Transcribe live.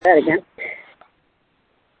that again.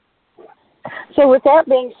 So with that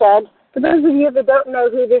being said, for those of you that don't know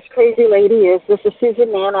who this crazy lady is, this is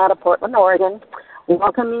Susan Mann out of Portland, Oregon,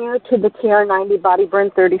 welcoming you to the TR90 Body Burn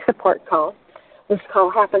 30 support call. This call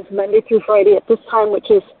happens Monday through Friday at this time, which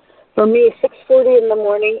is, for me, 6:40 in the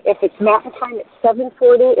morning. If it's Mountain Time, it's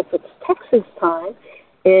 7:40. If it's Texas time,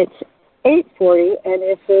 it's 8:40. And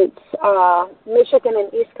if it's Michigan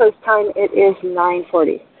and East Coast time, it is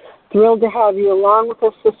 9:40. Thrilled to have you along with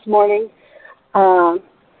us this morning.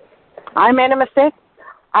 I made a mistake.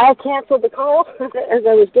 I canceled the call as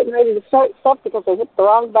I was getting ready to start stuff because I hit the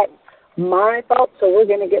wrong button. My fault, so we're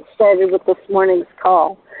going to get started with this morning's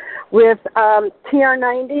call. With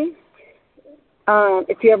TR90,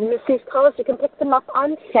 if you ever miss these calls, you can pick them up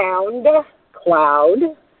on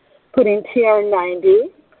SoundCloud. Put in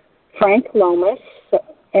TR90, Frank Lomas,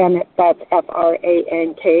 and that's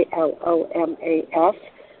FrankLomas.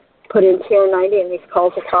 Put in TR90, and these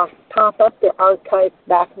calls will pop up. They're archived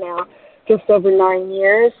back now just over 9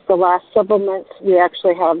 years. The last several months, we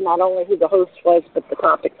actually have not only who the host was, but the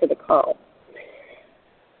topic for the call.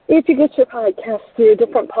 If you get your podcast through a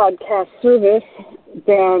different podcast service,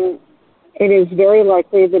 then it is very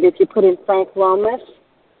likely that if you put in Frank Lomas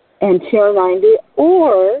and TR90,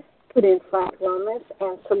 or put in Frank Lomas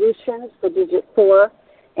and Solutions, the digit 4,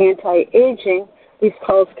 anti-aging, these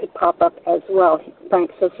calls could pop up as well.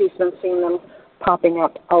 Frank says he's been seeing them popping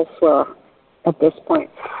up elsewhere at this point.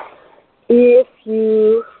 If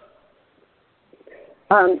you,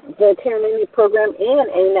 the TR90 program in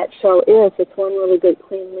a nutshell is, it's one really good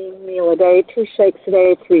clean lean meal a day, 2 shakes a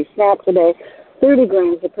day, 3 snacks a day, 30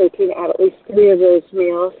 grams of protein at least 3 of those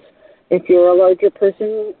meals. If you're a larger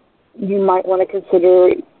person, you might want to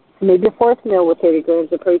consider maybe a 4th meal with 30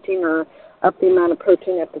 grams of protein, or up the amount of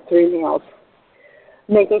protein at the 3 meals.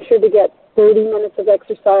 Making sure to get 30 minutes of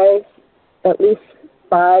exercise at least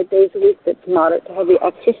 5 days a week. That's moderate to heavy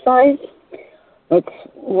exercise. It's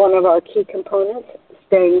one of our key components,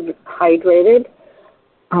 staying hydrated.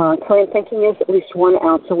 Current thinking is at least 1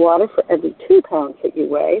 ounce of water for every 2 pounds that you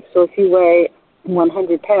weigh. So if you weigh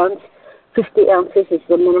 100 pounds, 50 ounces is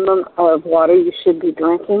the minimum of water you should be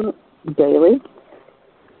drinking daily.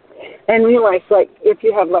 And realize, like, if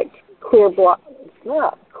you have, like, clear broth,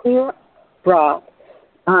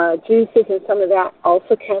 juices and some of that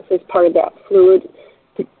also counts as part of that fluid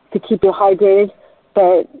to keep you hydrated.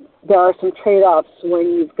 But there are some trade-offs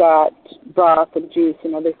when you've got broth and juice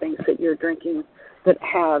and other things that you're drinking that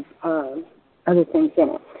have other things in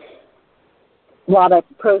it. A lot of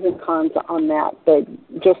pros and cons on that, but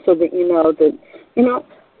just so that you know that,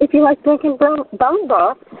 if you like drinking bone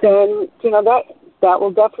broth, then, that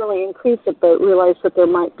will definitely increase it, but realize that there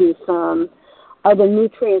might be some other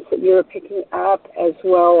nutrients that you're picking up, as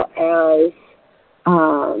well as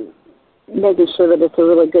making sure that it's a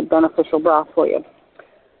really good beneficial broth for you.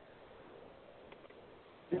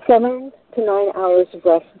 7 to 9 hours of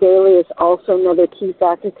rest daily is also another key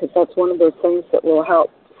factor, because that's one of those things that will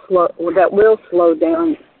slow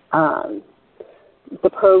down the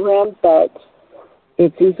program, but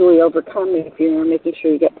it's easily overcome if you're making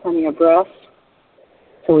sure you get plenty of rest.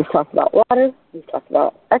 So we've talked about water, we've talked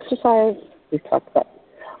about exercise, we've talked about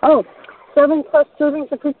 7+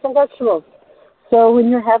 servings of fruits and vegetables. So when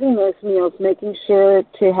you're having those meals, making sure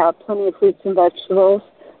to have plenty of fruits and vegetables.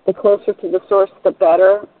 The closer to the source, the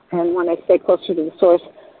better. And when I say closer to the source,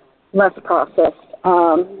 less processed.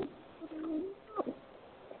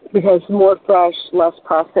 Because more fresh, less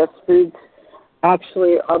processed foods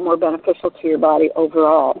actually are more beneficial to your body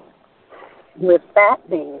overall. With that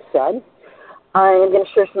being said, I am going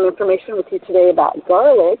to share some information with you today about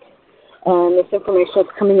garlic. And this information is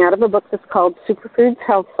coming out of a book that's called Superfoods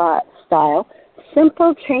Health Style: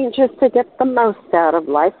 Simple Changes to Get the Most Out of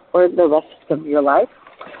Life for the Rest of Your Life.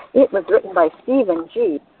 It was written by Stephen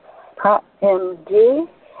G. Pratt, MD,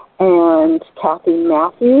 and Kathy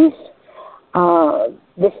Matthews.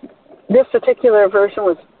 This particular version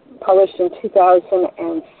was published in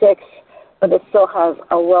 2006, but it still has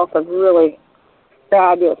a wealth of really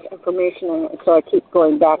fabulous information in it, so I keep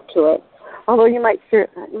going back to it. Although you might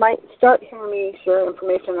start hearing me share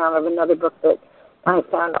information out of another book that I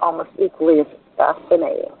found almost equally as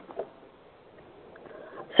fascinating.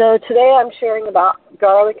 So today I'm sharing about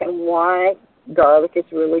garlic and why garlic is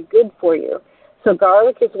really good for you. So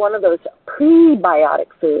garlic is one of those prebiotic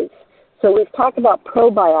foods. So we've talked about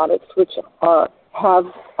probiotics, which have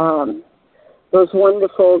those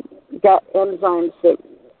wonderful gut enzymes that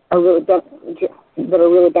are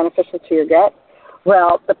really beneficial to your gut.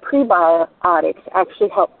 Well, the prebiotics actually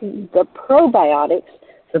help the probiotics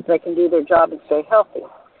so that they can do their job and stay healthy.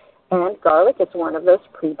 And garlic is one of those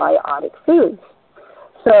prebiotic foods.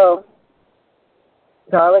 So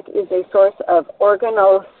garlic is a source of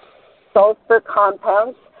organosulfur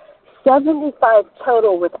compounds, 75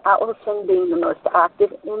 total, with allicin being the most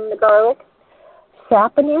active in the garlic.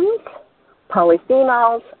 Saponins,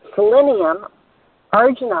 polyphenols, selenium,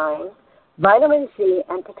 arginine, vitamin C,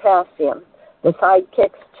 and potassium. The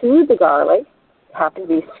sidekicks to the garlic happen to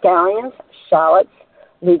be scallions, shallots,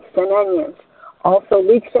 leeks, and onions. Also,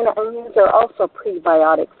 leeks and onions are also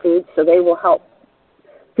prebiotic foods, so they will help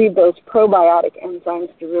feed those probiotic enzymes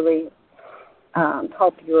to really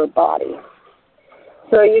help your body.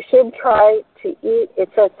 So you should try to eat, it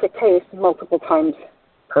says to taste multiple times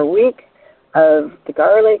per week of the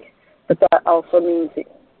garlic, but that also means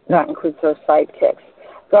that includes those sidekicks.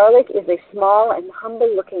 Garlic is a small and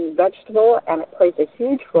humble-looking vegetable, and it plays a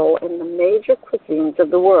huge role in the major cuisines of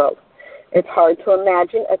the world. It's hard to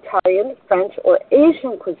imagine Italian, French, or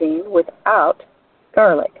Asian cuisine without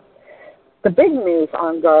garlic. The big news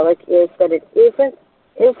on garlic is that it isn't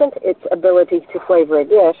its ability to flavor a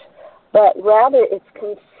dish, but rather its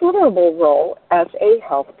considerable role as a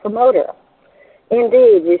health promoter.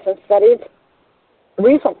 Indeed, recent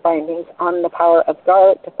findings on the power of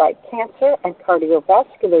garlic to fight cancer and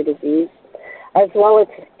cardiovascular disease, as well as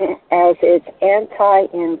its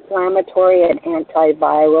anti-inflammatory and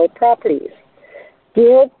antiviral properties,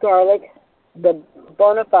 give garlic the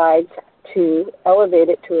bona fides to elevate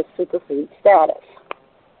it to a superfood status.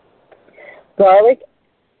 Garlic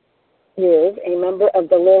is a member of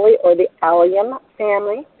the lily or the allium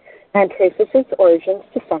family and traces its origins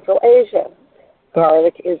to Central Asia.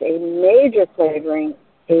 Garlic is a major flavoring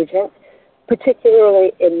agent,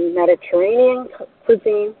 particularly in Mediterranean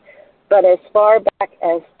cuisine, but as far back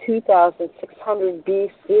as 2600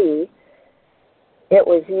 BC, it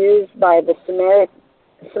was used by the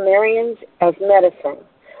Sumerians as medicine.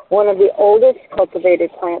 One of the oldest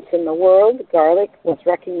cultivated plants in the world, garlic was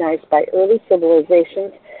recognized by early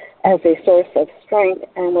civilizations as a source of strength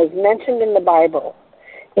and was mentioned in the Bible.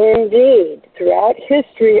 Indeed, throughout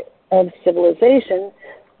history of civilization,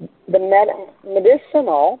 the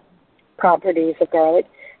medicinal properties of garlic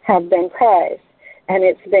have been prized, and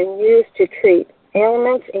it's been used to treat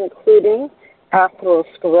ailments including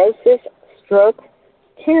atherosclerosis, stroke,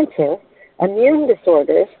 cancer, immune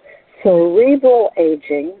disorders, cerebral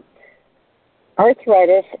aging,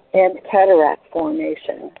 arthritis, and cataract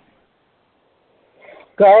formation.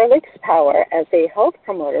 Garlic's power as a health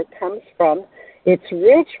promoter comes from its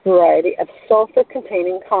rich variety of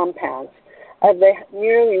sulfur-containing compounds. Of the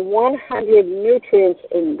nearly 100 nutrients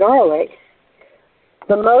in garlic,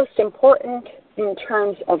 the most important in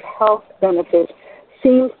terms of health benefits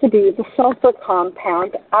seems to be the sulfur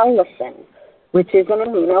compound allicin, which is an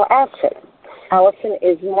amino acid. Allicin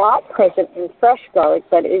is not present in fresh garlic,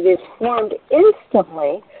 but it is formed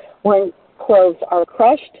instantly when cloves are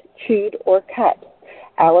crushed, chewed, or cut.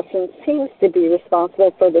 Allicin seems to be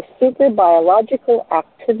responsible for the superbiological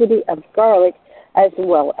activity of garlic as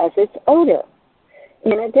well as its odor.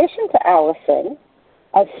 In addition to allicin,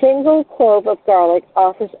 a single clove of garlic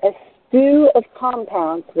offers a stew of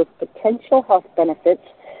compounds with potential health benefits,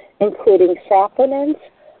 including saponins,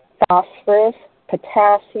 phosphorus,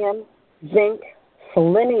 potassium, zinc,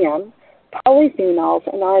 selenium, polyphenols,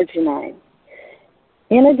 and arginine.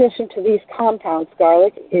 In addition to these compounds,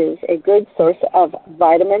 garlic is a good source of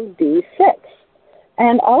vitamin B6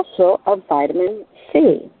 and also of vitamin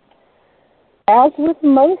C. As with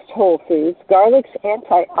most whole foods, garlic's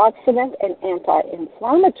antioxidant and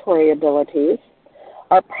anti-inflammatory abilities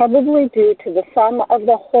are probably due to the sum of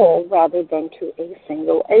the whole rather than to a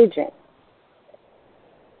single agent.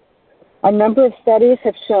 A number of studies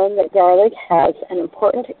have shown that garlic has an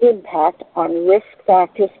important impact on risk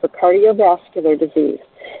factors for cardiovascular disease.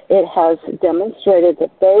 It has demonstrated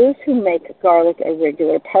that those who make garlic a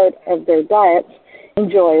regular part of their diets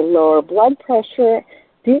enjoy lower blood pressure,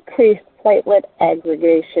 decreased platelet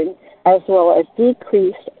aggregation, as well as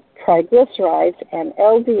decreased triglycerides and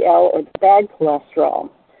LDL or bad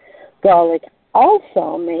cholesterol. Garlic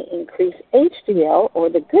also may increase HDL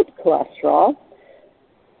or the good cholesterol.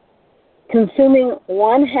 Consuming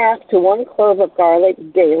 1/2 to 1 clove of garlic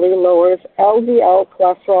daily lowers LDL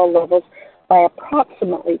cholesterol levels by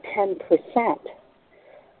approximately 10%,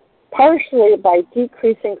 partially by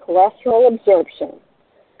decreasing cholesterol absorption.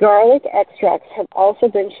 Garlic extracts have also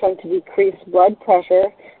been shown to decrease blood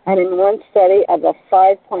pressure, and in one study of a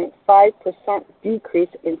 5.5% decrease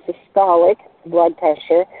in systolic blood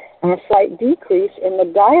pressure and a slight decrease in the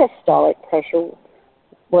diastolic pressure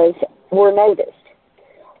were noticed.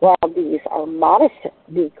 While these are modest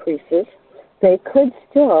decreases, they could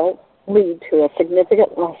still lead to a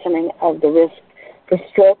significant lessening of the risk for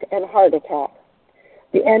stroke and heart attack.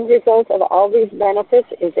 The end result of all these benefits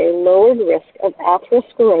is a lowered risk of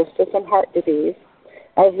atherosclerosis and heart disease,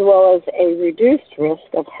 as well as a reduced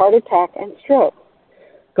risk of heart attack and stroke.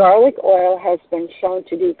 Garlic oil has been shown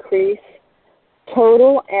to decrease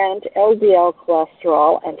total and LDL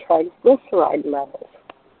cholesterol and triglyceride levels.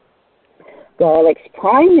 Garlic's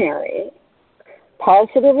primary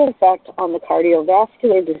positive effect on the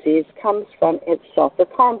cardiovascular disease comes from its sulfur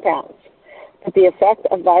compounds, but the effect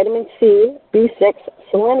of vitamin C, B6,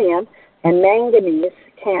 selenium, and manganese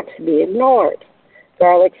can't be ignored.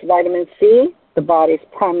 Garlic's vitamin C, the body's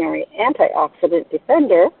primary antioxidant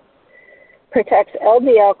defender, protects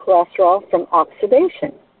LDL cholesterol from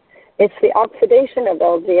oxidation. It's the oxidation of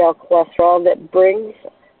LDL cholesterol that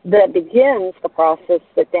begins the process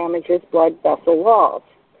that damages blood vessel walls.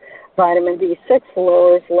 Vitamin B6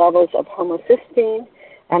 lowers levels of homocysteine,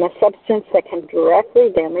 and a substance that can directly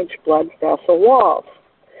damage blood vessel walls.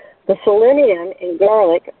 The selenium in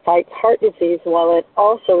garlic fights heart disease while it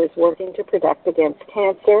also is working to protect against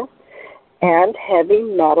cancer and heavy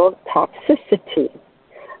metal toxicity.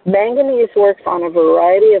 Manganese works on a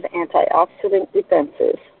variety of antioxidant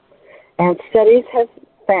defenses, and studies have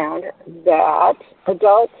found that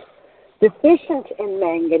adults deficient in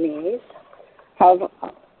manganese have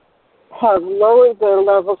lowered their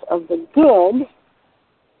levels of the good,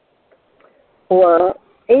 or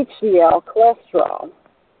HDL cholesterol.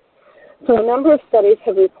 So a number of studies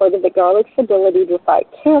have reported that garlic's ability to fight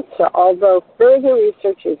cancer, although further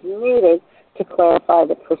research is needed to clarify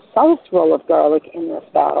the precise role of garlic in this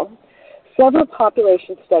battle. Several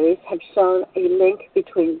population studies have shown a link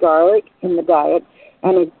between garlic in the diet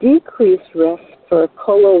and a decreased risk for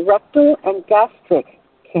colorectal and gastric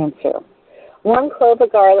cancer. 1 clove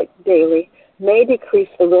of garlic daily may decrease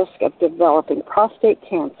the risk of developing prostate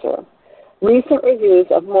cancer. Recent reviews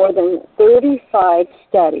of more than 35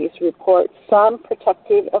 studies report some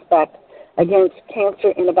protective effect against cancer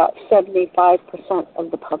in about 75% of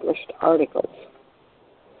the published articles.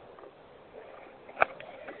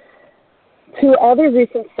 2 other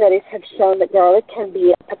recent studies have shown that garlic can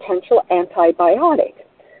be a potential antibiotic.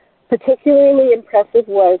 Particularly impressive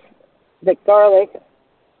was that garlic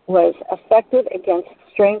was effective against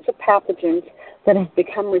strains of pathogens that have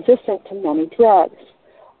become resistant to many drugs.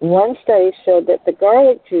 One study showed that the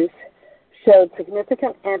garlic juice showed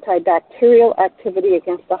significant antibacterial activity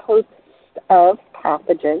against a host of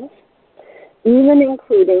pathogens, even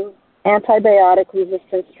including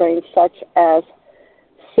antibiotic-resistant strains such as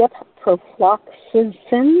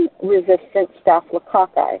ciprofloxacin-resistant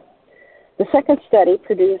staphylococci. The second study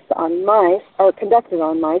conducted on mice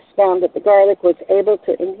found that the garlic was able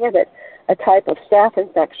to inhibit a type of staph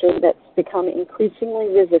infection that's become increasingly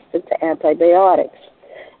resistant to antibiotics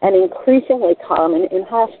and increasingly common in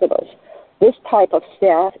hospitals. This type of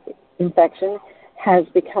staph infection has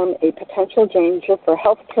become a potential danger for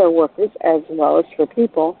healthcare workers as well as for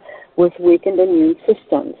people with weakened immune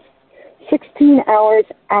systems. 16 hours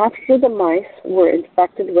after the mice were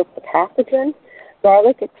infected with the pathogen,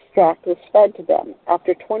 garlic extract was fed to them.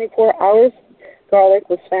 After 24 hours, garlic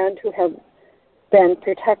was found to have been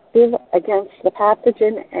protective against the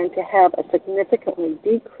pathogen and to significantly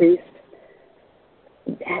decrease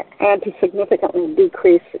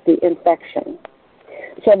the infection.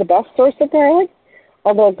 So the best source of garlic,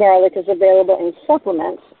 although garlic is available in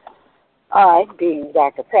supplements, I, being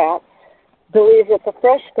Dr. Pratt, believe that the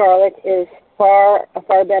fresh garlic is a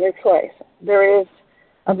far better choice. There is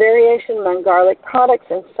a variation among garlic products,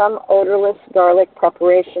 and some odorless garlic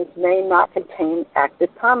preparations may not contain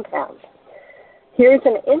active compounds. Here's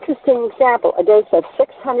an interesting example. A dose of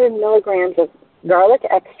 600 milligrams of garlic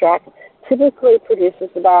extract typically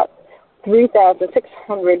produces about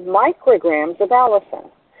 3,600 micrograms of allicin.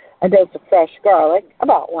 A dose of fresh garlic,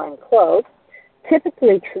 about 1 clove,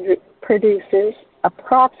 typically produces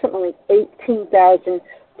approximately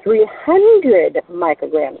 18,300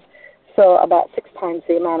 micrograms, so about 6 times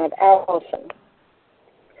the amount of allicin.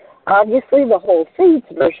 Obviously, the whole foods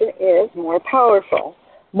version is more powerful.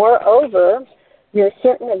 Moreover, you're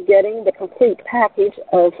certain of getting the complete package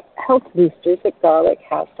of health boosters that garlic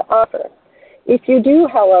has to offer. If you do,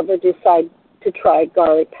 however, decide to try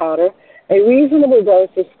garlic powder, a reasonable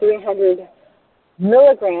dose is 300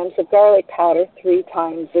 milligrams of garlic powder 3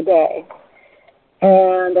 times a day.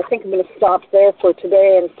 And I think I'm going to stop there for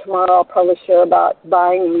today, and tomorrow I'll probably share about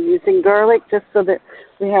buying and using garlic just so that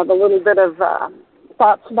we have a little bit of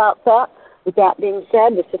thoughts about that. With that being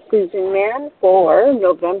said, this is Susan Mann for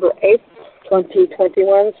November 8th,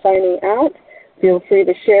 2021, signing out. Feel free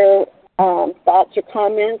to share thoughts or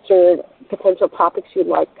comments or potential topics you'd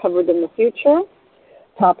like covered in the future.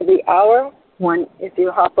 Top of the hour, If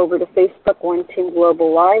you hop over to Facebook, One Team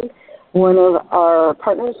Global Live, one of our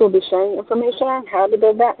partners will be sharing information on how to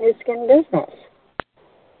build that new skin business.